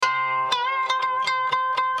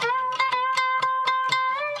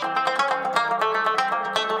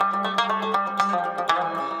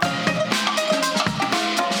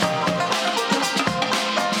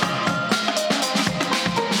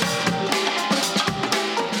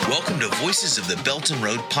to Voices of the Belt and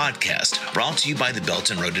Road podcast, brought to you by the Belt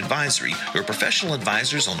and Road Advisory, your professional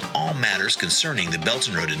advisors on all matters concerning the Belt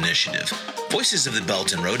and Road Initiative. Voices of the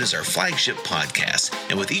Belt and Road is our flagship podcast,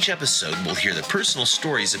 and with each episode, we'll hear the personal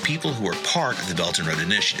stories of people who are part of the Belt and Road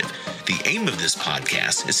Initiative. The aim of this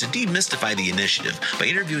podcast is to demystify the initiative by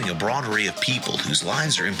interviewing a broad array of people whose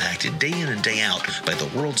lives are impacted day in and day out by the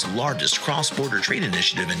world's largest cross-border trade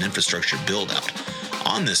initiative and infrastructure build-out.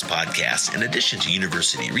 On this podcast, in addition to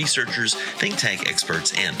university researchers, think tank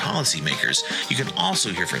experts, and policymakers, you can also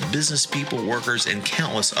hear from business people, workers, and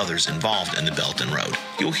countless others involved in the Belt and Road.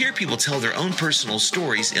 You'll hear people tell their own personal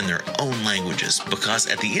stories in their own languages, because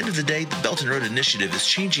at the end of the day, the Belt and Road Initiative is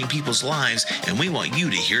changing people's lives, and we want you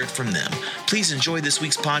to hear it from them. Please enjoy this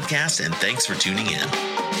week's podcast, and thanks for tuning in.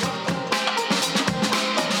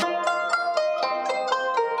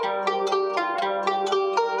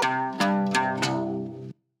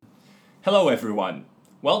 Hello everyone,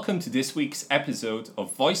 welcome to this week's episode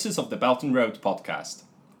of Voices of the Belt and Road podcast.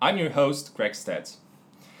 I'm your host, Greg Stedt.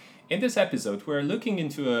 In this episode, we're looking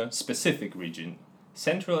into a specific region,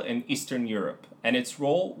 Central and Eastern Europe, and its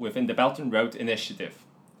role within the Belt and Road Initiative.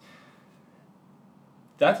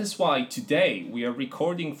 That is why today we are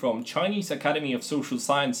recording from Chinese Academy of Social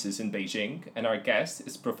Sciences in Beijing, and our guest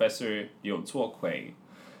is Professor Zuokui,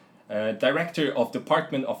 Director of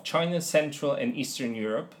Department of China, Central and Eastern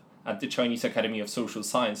Europe at the Chinese Academy of Social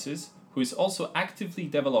Sciences, who is also actively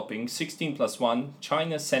developing 16+1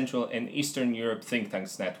 China, Central and Eastern Europe think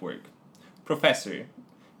tanks network. Professor,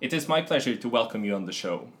 it is my pleasure to welcome you on the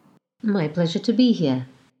show. My pleasure to be here.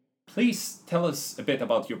 Please tell us a bit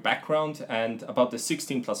about your background and about the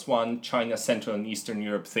 16+1 China, Central and Eastern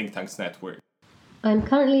Europe think tanks network. I'm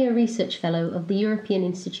currently a research fellow of the European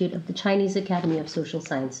Institute of the Chinese Academy of Social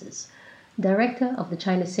Sciences, Director of the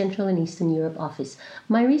China Central and Eastern Europe Office.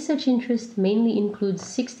 My research interest mainly includes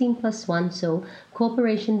 16+1, so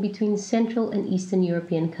cooperation between Central and Eastern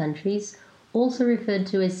European countries, also referred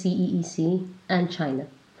to as CEEC, and China.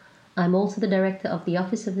 I'm also the Director of the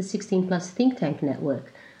Office of the 16+ Think Tank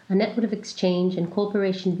Network, a network of exchange and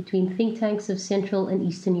cooperation between think tanks of Central and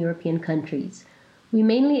Eastern European countries. We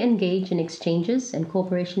mainly engage in exchanges and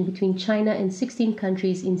cooperation between China and 16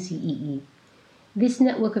 countries in CEE. This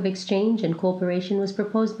network of exchange and cooperation was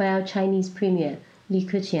proposed by our Chinese Premier, Li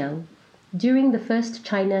Keqiang, during the first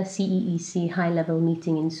China-CEEC high-level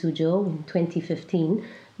meeting in Suzhou in 2015.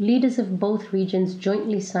 Leaders of both regions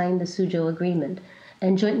jointly signed the Suzhou Agreement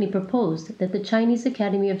and jointly proposed that the Chinese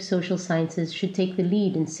Academy of Social Sciences should take the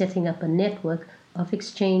lead in setting up a network of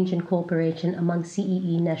exchange and cooperation among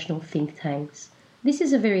CEE national think tanks. This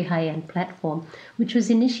is a very high-end platform, which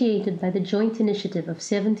was initiated by the joint initiative of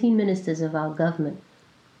 17 ministers of our government.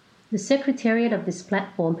 The secretariat of this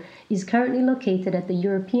platform is currently located at the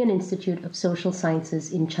European Institute of Social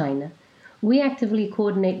Sciences in China. We actively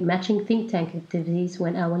coordinate matching think tank activities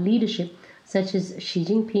when our leadership, such as Xi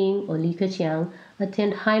Jinping or Li Keqiang,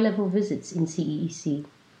 attend high-level visits in CEEC.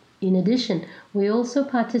 In addition, we also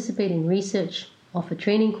participate in research, offer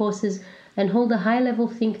training courses, and hold a high-level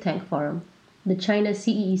think tank forum, the China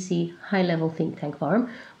CEEC High-Level Think Tank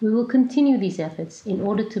Forum. We will continue these efforts in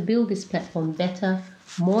order to build this platform better,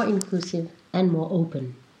 more inclusive, and more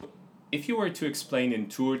open. If you were to explain in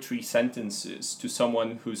 2 or 3 sentences to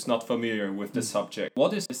someone who's not familiar with the subject,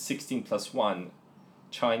 what is the 16+1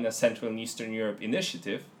 China, Central and Eastern Europe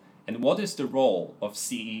initiative, and what is the role of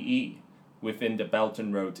CEE within the Belt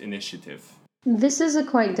and Road Initiative? This is a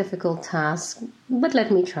quite difficult task, but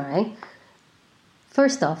let me try.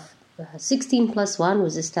 First off, 16+1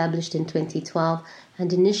 was established in 2012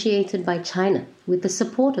 and initiated by China with the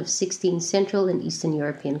support of 16 Central and Eastern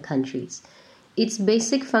European countries. Its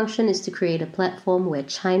basic function is to create a platform where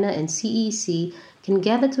China and CEEC can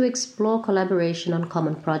gather to explore collaboration on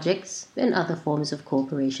common projects and other forms of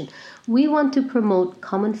cooperation. We want to promote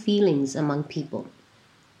common feelings among people.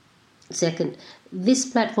 Second, this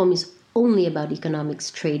platform is only about economics,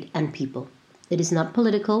 trade, and people. It is not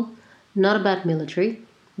political, not about military,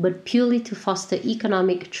 but purely to foster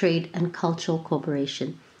economic, trade, and cultural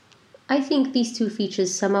cooperation. I think these 2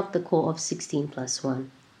 features sum up the core of 16+1.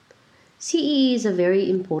 CEE is a very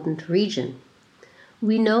important region.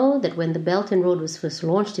 We know that when the Belt and Road was first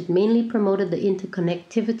launched, it mainly promoted the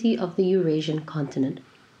interconnectivity of the Eurasian continent.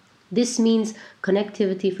 This means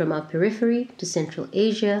connectivity from our periphery to Central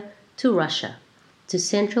Asia, to Russia, to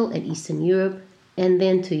Central and Eastern Europe, and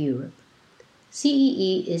then to Europe.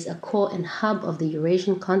 CEE is a core and hub of the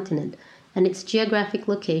Eurasian continent, and its geographic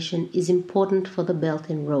location is important for the Belt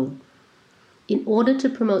and Road. In order to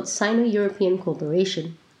promote Sino-European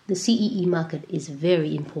cooperation, the CEE market is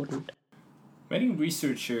very important. Many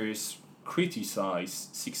researchers criticize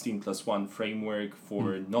 16+1 framework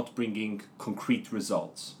for not bringing concrete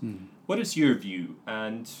results. What is your view,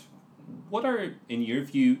 and what are, in your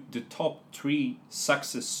view, the top 3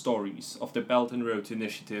 success stories of the Belt and Road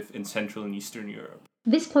Initiative in Central and Eastern Europe?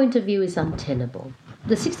 This point of view is untenable.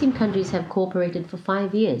 The 16 countries have cooperated for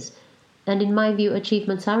 5 years, and in my view,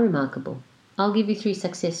 achievements are remarkable. I'll give you 3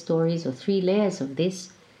 success stories or 3 layers of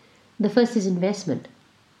this. The first is investment.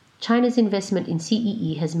 China's investment in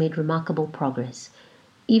CEE has made remarkable progress.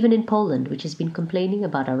 Even in Poland, which has been complaining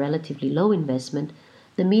about a relatively low investment,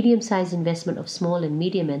 the medium-sized investment of small and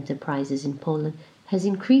medium enterprises in Poland has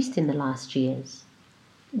increased in the last years.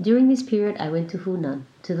 During this period, I went to Hunan,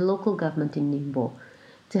 to the local government in Ningbo,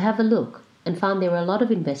 to have a look, and found there were a lot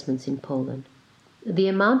of investments in Poland. The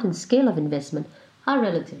amount and scale of investment are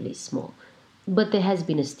relatively small, but there has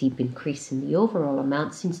been a steep increase in the overall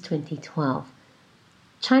amount since 2012.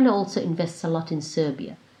 China also invests a lot in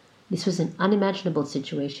Serbia. This was an unimaginable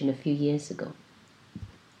situation a few years ago.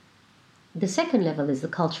 The second level is the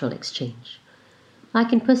cultural exchange. I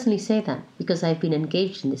can personally say that because I've been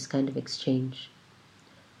engaged in this kind of exchange.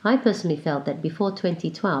 I personally felt that before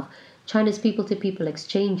 2012, China's people-to-people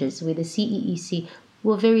exchanges with the CEEC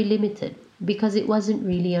were very limited because it wasn't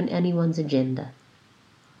really on anyone's agenda.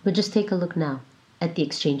 But just take a look now at the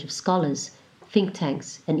exchange of scholars, think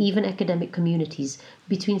tanks, and even academic communities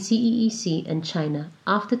between CEEC and China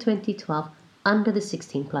after 2012 under the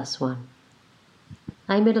 16+1.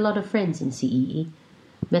 I made a lot of friends in CEE,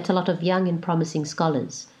 met a lot of young and promising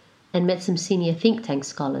scholars, and met some senior think tank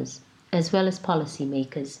scholars, as well as policy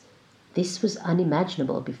makers. This was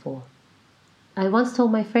unimaginable before. I once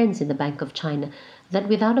told my friends in the Bank of China that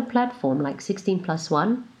without a platform like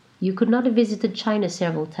 16+1, you could not have visited China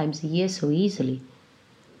several times a year so easily.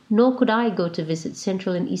 Nor could I go to visit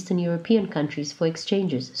Central and Eastern European countries for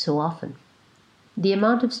exchanges so often. The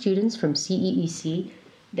amount of students from CEEC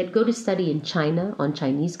that go to study in China on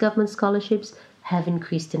Chinese government scholarships have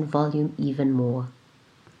increased in volume even more.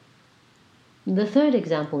 The third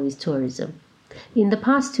example is tourism. In the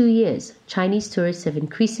past 2 years, Chinese tourists have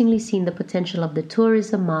increasingly seen the potential of the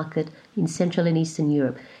tourism market in Central and Eastern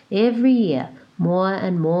Europe. Every year, more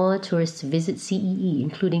and more tourists visit CEE,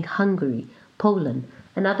 including Hungary, Poland,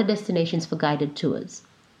 and other destinations for guided tours.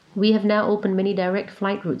 We have now opened many direct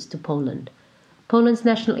flight routes to Poland. Poland's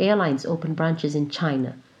national airlines open branches in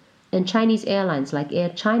China, and Chinese airlines like Air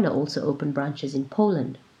China also open branches in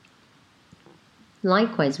Poland.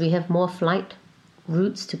 Likewise, we have more flight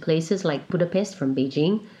routes to places like Budapest from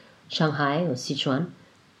Beijing, Shanghai, or Sichuan.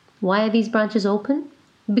 Why are these branches open?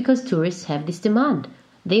 Because tourists have this demand.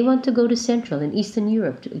 They want to go to Central and Eastern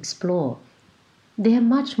Europe to explore. There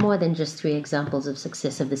are much more than just 3 examples of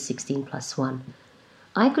success of the 16+1.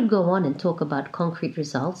 I could go on and talk about concrete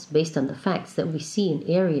results based on the facts that we see in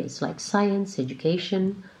areas like science,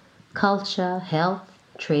 education, culture, health,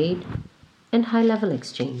 trade, and high-level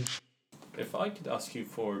exchange. If I could ask you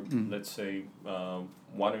for, let's say,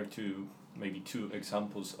 1 or 2, maybe 2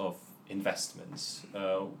 examples of investments,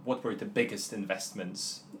 what were the biggest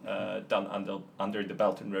investments done under the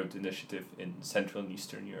Belt and Road Initiative in Central and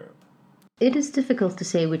Eastern Europe? It is difficult to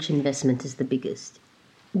say which investment is the biggest,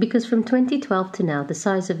 because from 2012 to now, the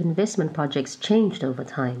size of investment projects changed over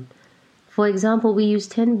time. For example, we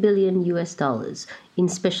used $10 billion in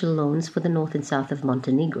special loans for the north and south of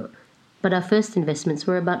Montenegro, but our first investments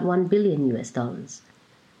were about $1 billion.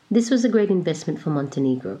 This was a great investment for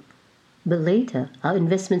Montenegro, but later our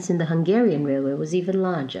investments in the Hungarian railway was even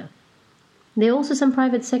larger. There are also some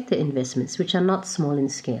private sector investments which are not small in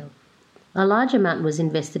scale. A large amount was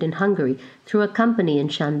invested in Hungary through a company in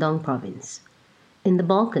Shandong province. In the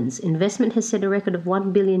Balkans, investment has set a record of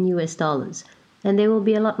 $1 billion, and there will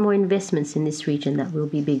be a lot more investments in this region that will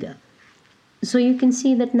be bigger. So you can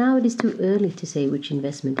see that now it is too early to say which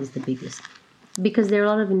investment is the biggest, because there are a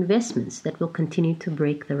lot of investments that will continue to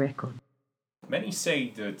break the record. Many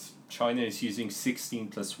say that China is using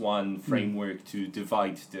 16+1 framework to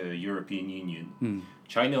divide the European Union.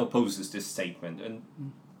 China opposes this statement. And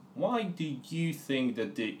why do you think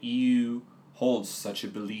that the EU holds such a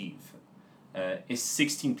belief? Is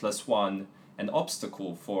 16+1 an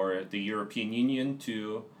obstacle for the European Union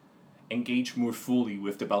to engage more fully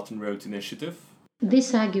with the Belt and Road Initiative?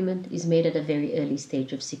 This argument is made at a very early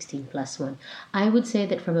stage of 16+1. I would say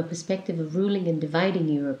that from a perspective of ruling and dividing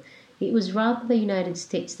Europe, it was rather the United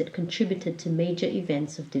States that contributed to major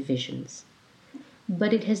events of divisions.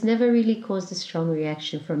 But it has never really caused a strong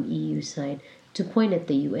reaction from EU side to point at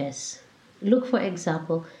the US. Look, for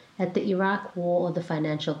example, at the Iraq War or the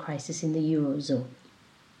financial crisis in the Eurozone.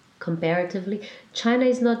 Comparatively, China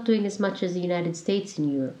is not doing as much as the United States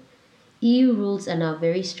in Europe. EU rules are now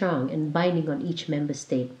very strong and binding on each member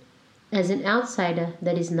state. As an outsider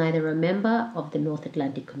that is neither a member of the North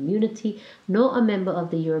Atlantic Community nor a member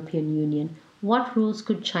of the European Union, what rules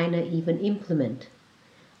could China even implement?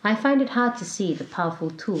 I find it hard to see the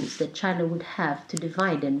powerful tools that China would have to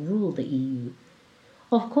divide and rule the EU.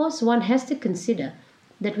 Of course, one has to consider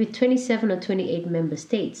that with 27 or 28 member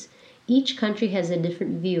states, each country has a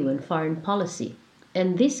different view on foreign policy,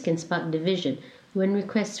 and this can spark division when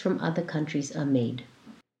requests from other countries are made.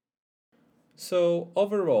 So,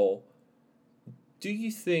 overall, do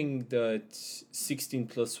you think that 16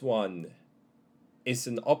 plus 1 is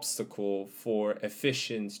an obstacle for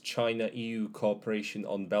efficient China-EU cooperation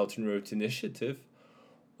on Belt and Road Initiative?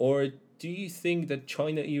 Or do you think that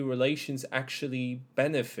China-EU relations actually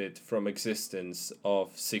benefit from existence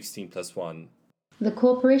of 16 plus 1? The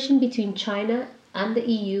cooperation between China and the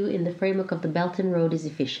EU in the framework of the Belt and Road is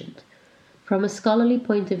efficient. From a scholarly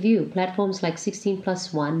point of view, platforms like 16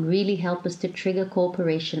 plus 1 really help us to trigger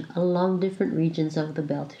cooperation along different regions of the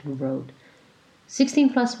Belt and Road.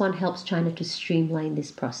 16 plus 1 helps China to streamline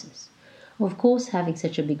this process. Of course, having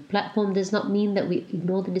such a big platform does not mean that we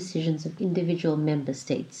ignore the decisions of individual member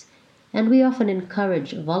states, and we often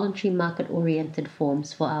encourage voluntary market-oriented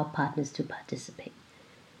forms for our partners to participate.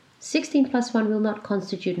 16 plus 1 will not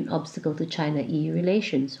constitute an obstacle to China-EU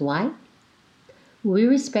relations. Why? We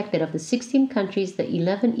respect that of the 16 countries, the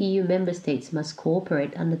 11 EU member states must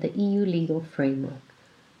cooperate under the EU legal framework.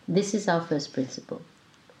 This is our first principle.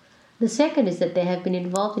 The second is that they have been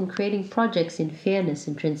involved in creating projects in fairness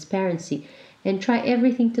and transparency and try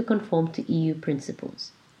everything to conform to EU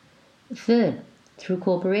principles. Third, through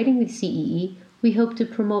cooperating with CEE, we hope to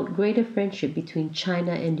promote greater friendship between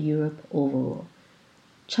China and Europe overall.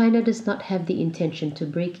 China does not have the intention to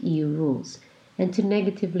break EU rules and to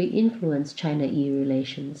negatively influence China-EU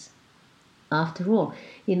relations. After all,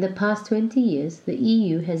 in the past 20 years, the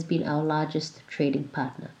EU has been our largest trading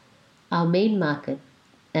partner, our main market,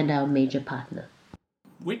 and our major partner.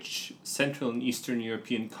 Which Central and Eastern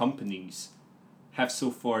European companies have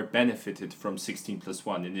so far benefited from 16 plus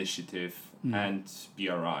 1 initiative and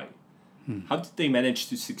BRI? How did they manage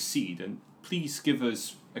to succeed? And please give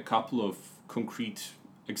us a couple of concrete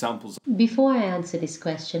examples. Before I answer this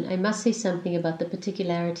question, I must say something about the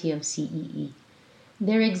particularity of CEE.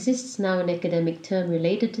 There exists now an academic term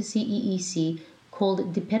related to CEEC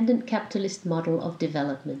called Dependent Capitalist Model of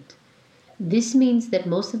Development. This means that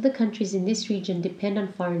most of the countries in this region depend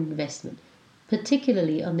on foreign investment,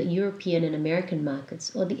 particularly on the European and American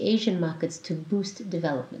markets or the Asian markets to boost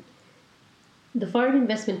development. The foreign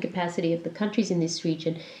investment capacity of the countries in this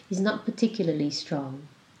region is not particularly strong.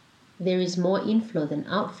 There is more inflow than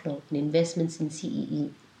outflow in investments in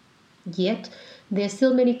CEE. Yet, there are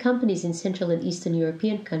still many companies in Central and Eastern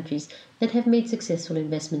European countries that have made successful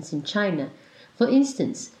investments in China. For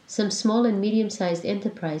instance, some small and medium-sized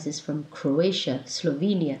enterprises from Croatia,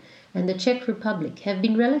 Slovenia, and the Czech Republic have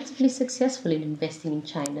been relatively successful in investing in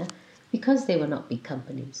China because they were not big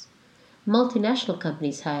companies. Multinational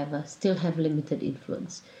companies, however, still have limited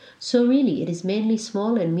influence. So really, it is mainly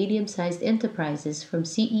small and medium-sized enterprises from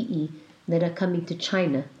CEE that are coming to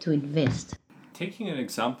China to invest. Taking an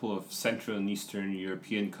example of Central and Eastern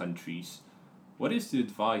European countries, what is the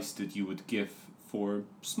advice that you would give for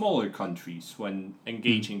smaller countries when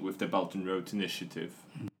engaging with the Belt and Road Initiative?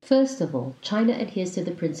 First of all, China adheres to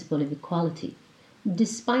the principle of equality,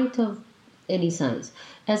 despite of any size.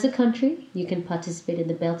 As a country, you can participate in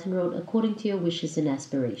the Belt and Road according to your wishes and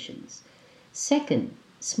aspirations. Second,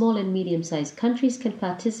 small and medium-sized countries can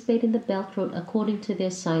participate in the Belt Road according to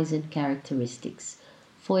their size and characteristics.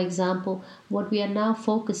 For example, what we are now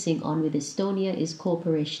focusing on with Estonia is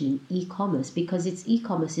cooperation in e-commerce because its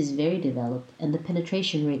e-commerce is very developed and the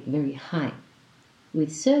penetration rate very high.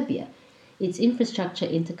 With Serbia, its infrastructure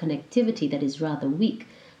interconnectivity that is rather weak,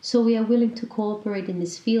 so we are willing to cooperate in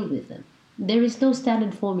this field with them. There is no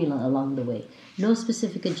standard formula along the way, no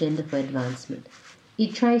specific agenda for advancement.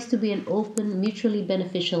 It tries to be an open, mutually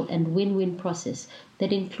beneficial and win-win process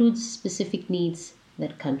that includes specific needs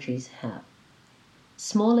that countries have.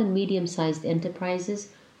 Small and medium-sized enterprises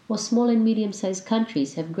or small and medium-sized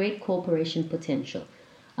countries have great cooperation potential.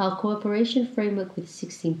 Our cooperation framework with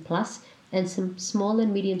 16 Plus and some small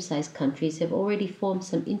and medium-sized countries have already formed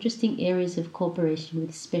some interesting areas of cooperation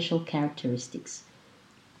with special characteristics.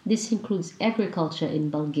 This includes agriculture in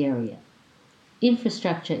Bulgaria,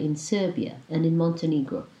 infrastructure in Serbia and in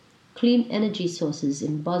Montenegro, clean energy sources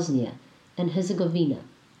in Bosnia and Herzegovina,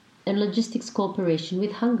 and logistics cooperation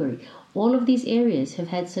with Hungary. All of these areas have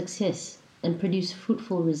had success and produce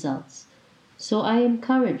fruitful results. So I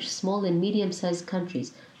encourage small and medium-sized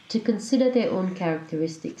countries to consider their own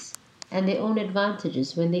characteristics and their own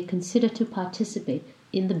advantages when they consider to participate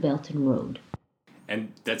in the Belt and Road.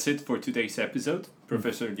 And that's it for today's episode,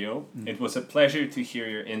 Professor Liu. It was a pleasure to hear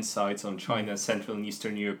your insights on China's Central and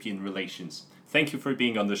Eastern European relations. Thank you for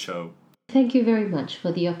being on the show. Thank you very much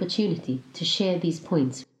for the opportunity to share these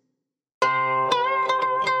points.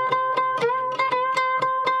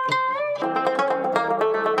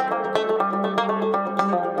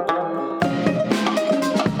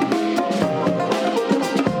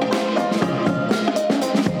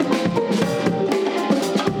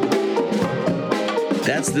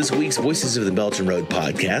 That's this week's Voices of the Belt and Road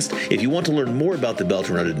podcast. If you want to learn more about the Belt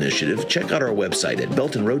and Road Initiative, check out our website at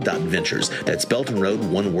beltandroad.ventures. That's Belt and Road,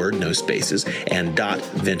 one word, no spaces, and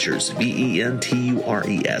 .ventures,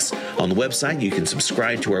 VENTURES. On the website, you can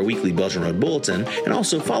subscribe to our weekly Belt and Road Bulletin and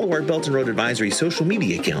also follow our Belt and Road Advisory social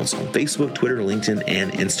media accounts on Facebook, Twitter, LinkedIn,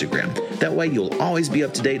 and Instagram. That way, you'll always be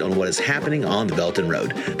up to date on what is happening on the Belt and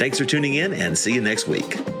Road. Thanks for tuning in, and see you next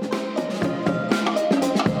week.